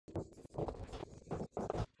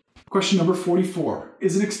Question number 44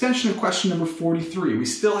 is an extension of question number 43. We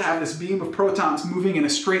still have this beam of protons moving in a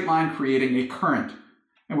straight line creating a current.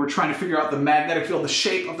 And we're trying to figure out the magnetic field, the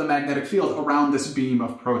shape of the magnetic field around this beam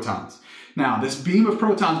of protons. Now, this beam of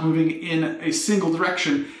protons moving in a single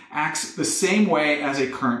direction acts the same way as a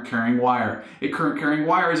current-carrying wire. A current-carrying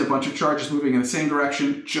wire is a bunch of charges moving in the same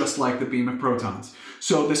direction, just like the beam of protons.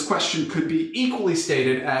 So this question could be equally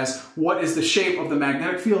stated as, what is the shape of the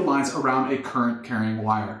magnetic field lines around a current-carrying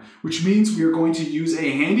wire? Which means we are going to use a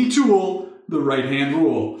handy tool, the right-hand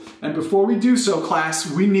rule. And before we do so, class,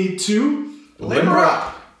 we need to limber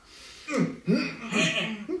up.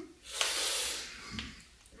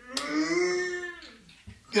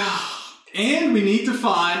 And we need to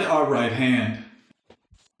find our right hand.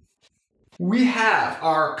 We have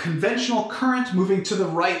our conventional current moving to the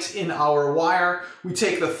right in our wire. We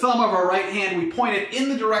take the thumb of our right hand, we point it in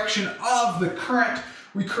the direction of the current.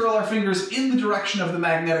 We curl our fingers in the direction of the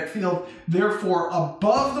magnetic field. Therefore,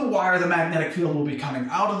 above the wire, the magnetic field will be coming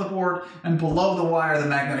out of the board, and below the wire, the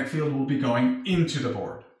magnetic field will be going into the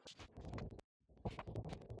board.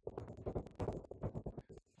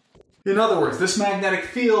 In other words, this magnetic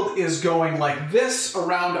field is going like this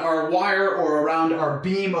around our wire or around our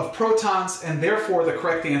beam of protons, and therefore the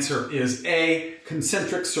correct answer is A,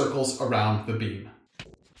 concentric circles around the beam.